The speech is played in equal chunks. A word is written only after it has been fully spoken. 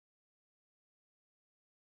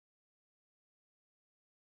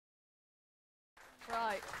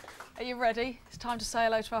Right, are you ready? It's time to say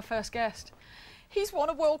hello to our first guest. He's won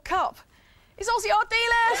a World Cup. It's Ossie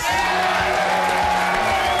Ardiles!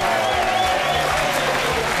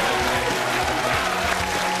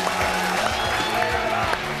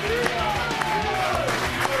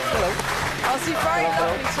 Hello. Ossie, very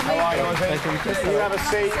lovely to meet you. How are you, Ossie? You have a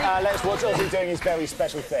seat. Let's watch Ossie doing his very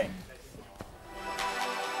special thing.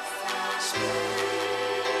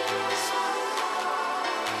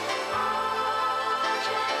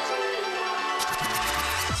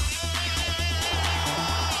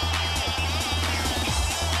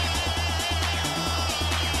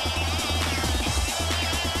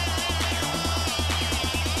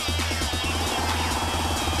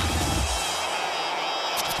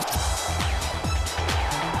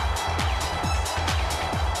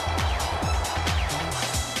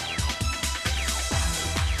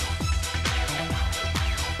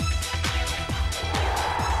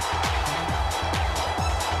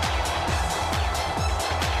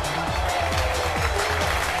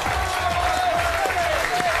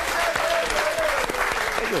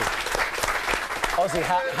 Ossie,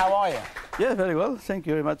 how are you? Yeah, very well. Thank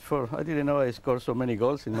you very much for. I didn't know I scored so many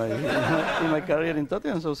goals in my in my career in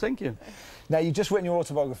Tottenham, so thank you. Now, you've just written your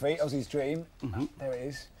autobiography, Ossie's Dream. There it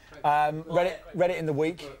is. Read it in the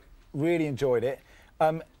week. Really enjoyed it.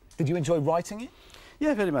 Did you enjoy writing it?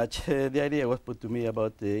 Yeah, very much. The idea was put to me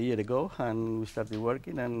about a year ago, and we started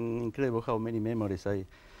working. And incredible how many memories I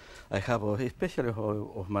have, especially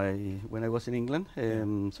of my when I was in England.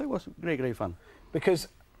 So it was great fun. Because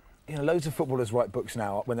you know, loads of footballers write books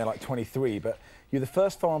now when they're like 23, but you're the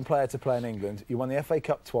first foreign player to play in England. You won the FA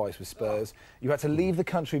Cup twice with Spurs. You had to leave the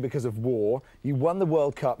country because of war. You won the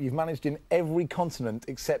World Cup. You've managed in every continent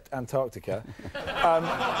except Antarctica.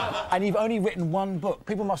 And you've only written one book.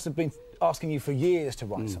 People must have been asking you for years to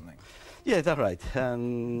write something. Yeah, that's right.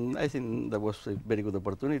 And I think that was a very good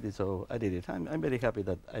opportunity, so I did it. I'm very happy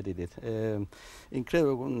that I did it.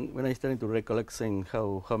 Incredible when I started to recollect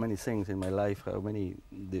how many things in my life, how many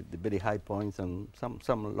the very high points and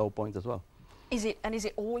some low points as well. Is it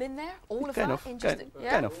all in there? All of kind that? Of,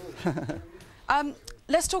 kind of.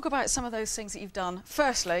 Let's talk about some of those things that you've done.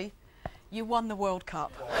 Firstly, you won the World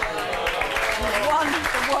Cup. You won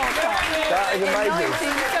the World Cup. That is amazing.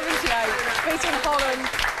 In 1978, beating Holland.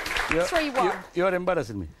 3-1. You're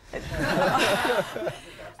embarrassing me.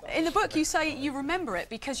 In the book, you say you remember it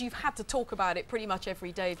because you've had to talk about it pretty much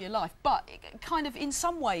every day of your life. But kind of, in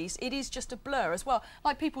some ways, it is just a blur as well.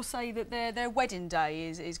 Like people say that their wedding day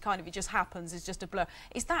is kind of, it just happens, it's just a blur.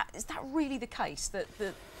 Is that really the case?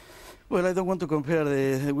 Well, I don't want to compare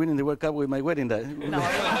the winning the World Cup with my wedding day. No,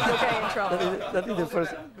 you'll get in trouble. That is the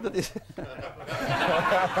first. That is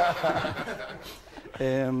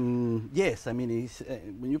yes, I mean,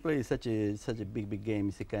 when you play such a big game,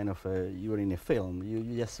 it's a kind of you're in a film. You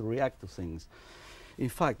just react to things. In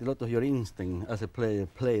fact, a lot of your instinct as a player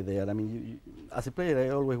play there. I mean, as a player, I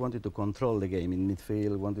always wanted to control the game in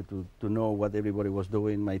midfield. Wanted to know what everybody was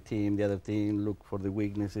doing, my team, the other team, look for the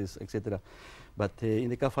weaknesses, etc. But in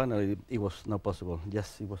the cup final, it was not possible.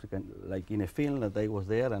 Just it was like in a film that I was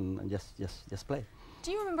there and just play.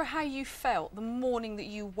 Do you remember how you felt the morning that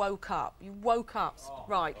you woke up? You woke up,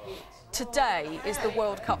 right, today is the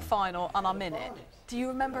World Cup final and I'm in it. Do you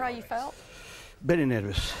remember how you felt? Very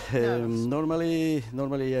nervous. Normally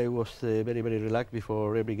I was very relaxed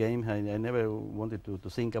before every game. I never wanted to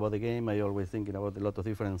think about the game. I always thinking about a lot of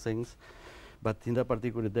different things. But in that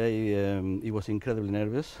particular day, it was incredibly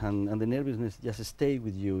nervous, and the nervousness just stayed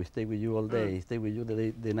with you all day, stay with you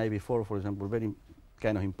the night before, for example, very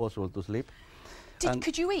kind of impossible to sleep.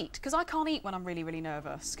 Could you eat? Because I can't eat when I'm really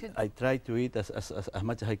nervous. I tried to eat as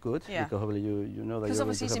much as I could, because obviously you know that you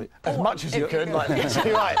obviously it's important. As much as you could, like,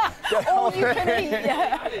 right. All you can eat,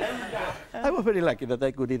 yeah. I was very lucky that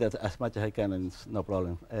I could eat as much as I can, and it's no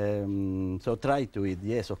problem. So try to eat,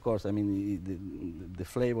 yes, of course. I mean, the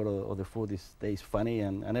flavor of the food tastes funny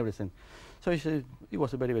and everything. So it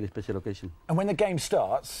was a very special occasion. And when the game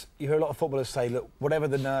starts, you hear a lot of footballers say, look, whatever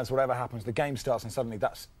the nerves, whatever happens, the game starts and suddenly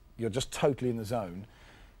you're just totally in the zone.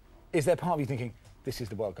 Is there part of you thinking, this is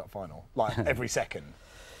the World Cup final, like every second?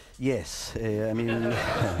 Yes, I mean,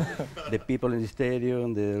 the people in the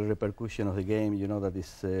stadium, the repercussion of the game, you know that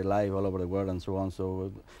it's live all over the world and so on.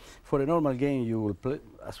 So for a normal game, you will play,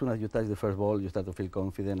 as soon as you touch the first ball, you start to feel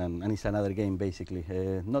confident, and it's another game, basically.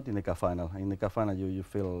 Not in the cup final. In the cup final, you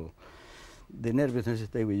feel the nervousness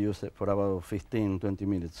stay with you for about 15, 20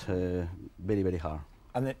 minutes, very hard.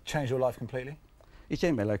 And it changed your life completely? It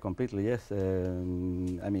changed my life completely, yes.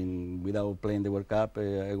 I mean, without playing the World Cup,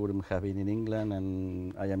 I wouldn't have been in England,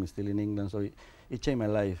 and I am still in England, so it changed my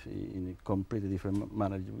life in a completely different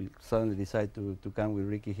manner. We suddenly decided to come with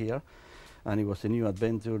Ricky here, and it was a new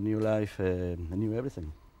adventure, new life, new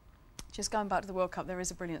everything. Just going back to the World Cup, there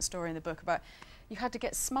is a brilliant story in the book about you had to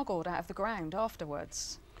get smuggled out of the ground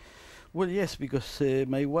afterwards. Well, yes, because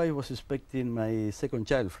my wife was expecting my second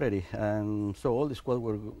child, Freddie, and so all the squad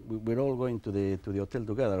were all going to the hotel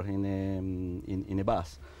together in a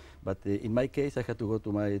bus. But in my case, I had to go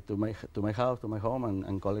to my house, to my home,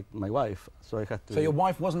 and collect my wife. So I had to. So your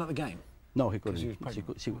wife wasn't at the game? No, he couldn't.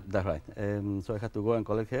 That's right. So I had to go and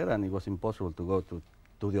collect her, and it was impossible to go to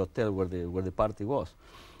the hotel where the party was.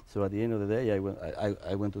 So at the end of the day, I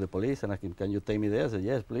went to the police and asked him, "Can you take me there?" I said,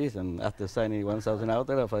 "Yes, please." And after signing 1,000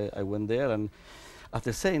 autographs, I went there, and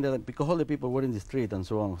after saying that, because all the people were in the street and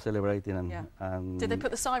so on, celebrating, and did they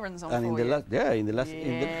put the sirens on and for in the you?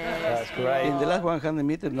 That's great. In the last 100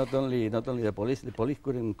 meters, not only the police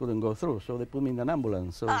couldn't go through, so they put me in an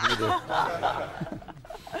ambulance. So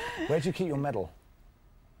where did you keep your medal?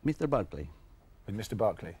 Mr. Barkley. With Mr.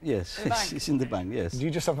 Barkley? Yes, it's in the bank. Yes. Do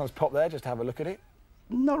you just sometimes pop there just to have a look at it?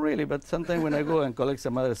 Not really, but sometimes when I go and collect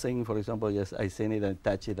some other thing, for example, yes, I send it and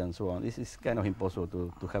touch it and so on. This is kind of impossible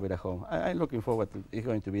to have it at home. I'm looking forward to it's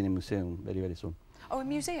going to be in a museum very, very soon. Oh, a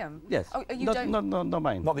museum? Yes. Oh, you not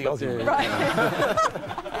mine. Not the Aussie. Right.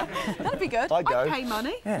 That'd be good. I'd go. pay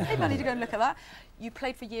money. Yeah. Pay money to go and look at that. You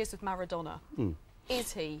played for years with Maradona. Mm.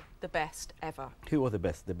 Is he the best ever? He was the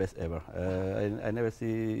best ever. I never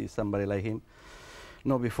see somebody like him.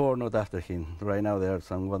 No before, not after him. Right now there are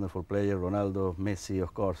some wonderful players, Ronaldo, Messi,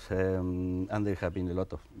 of course, and there have been a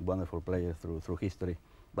lot of wonderful players through history,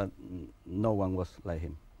 but no one was like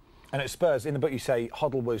him. And at Spurs, in the book you say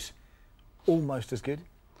Hoddle was almost as good?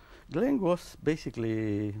 Glenn was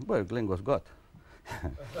basically, well, Glenn was God.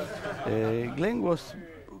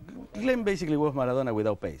 Glenn basically was Maradona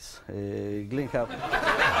without pace. Glenn had...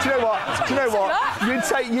 Do you know what? Do you know what?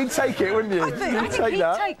 You'd take it, wouldn't you? I think he'd take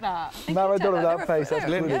that. Maradona without pace, that's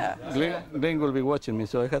brilliant. Glenn will be watching me,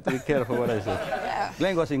 so I have to be careful what I say. Yeah.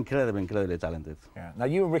 Glenn was incredibly talented. Yeah. Now,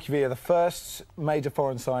 you and Ricky Villa, the first major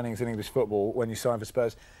foreign signings in English football when you signed for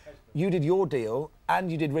Spurs, you did your deal and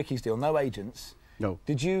you did Ricky's deal, no agents. No.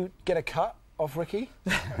 Did you get a cut off Ricky?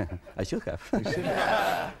 I should have.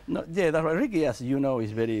 No, yeah, that's right. Ricky, as you know,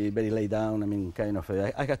 is very laid down. I mean, kind of,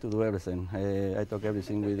 I had to do everything. I took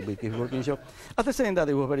everything with his working show. After saying that,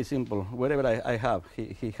 it was very simple. Whatever I have,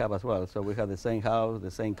 he have as well. So we had the same house,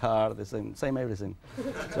 the same car, the same everything.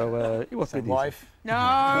 So it was Same pretty wife? No, no.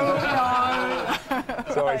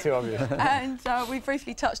 Sorry, too obvious. And we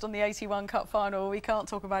briefly touched on the 81 Cup final. We can't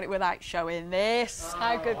talk about it without showing this.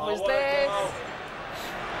 How good was this?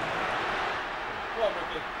 Go on,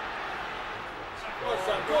 Ricky. Go on,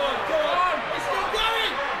 son. Go on. It's still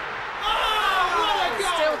going! Oh, what a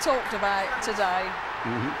goal! Still talked about today.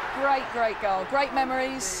 Great goal. Great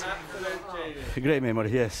memories. Great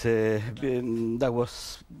memory, yes. That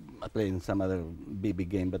was playing some other big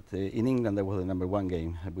game, but in England that was the #1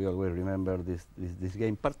 game. We always remember this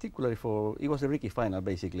game, particularly for it was a Ricky final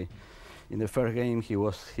basically. In the first game, he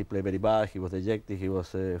played very bad. He was ejected. He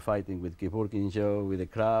was fighting with Keith Burkinshaw, with the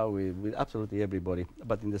crowd, with absolutely everybody.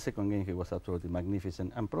 But in the second game, he was absolutely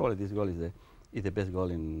magnificent. And probably this goal is the best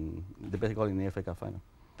goal in the FA Cup final.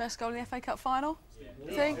 Best goal in the FA Cup final?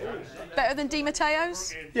 You think? Better than Di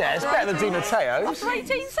Matteo's? Yeah, it's better than Di Matteo's. After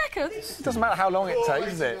 18 seconds? It doesn't matter how long it takes,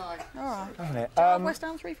 does it? All right. Doesn't it? West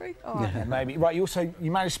Ham 3-3? All right. Yeah, maybe. Right, you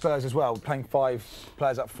managed Spurs as well, playing 5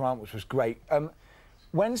 players up front, which was great.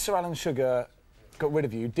 When Sir Alan Sugar got rid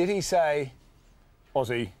of you, did he say,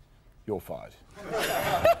 Ossie, you're fired?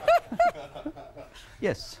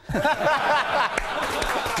 Yes.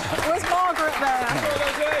 Was Margaret there?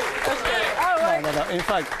 Oh, wait. No.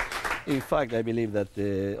 In fact, I believe that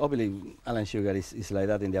obviously Alan Sugar is like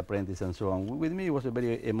that in The Apprentice and so on. With me, it was a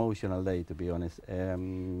very emotional day, to be honest.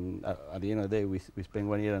 At the end of the day, we spent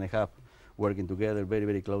 1 year and a half working together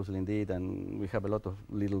very closely indeed, and we have a lot of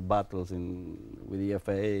little battles with the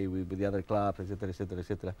FA, with the other clubs,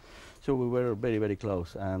 etc. So we were very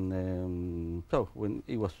close, and so when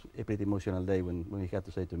it was a pretty emotional day when he had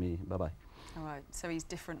to say to me bye-bye. All right, so he's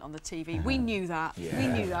different on the TV. We knew that. Yeah. We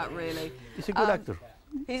knew that, really. He's a good actor.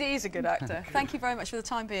 He is a good actor. Thank you very much for the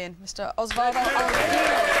time being, Mr. Osvaldo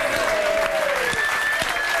Ardiles.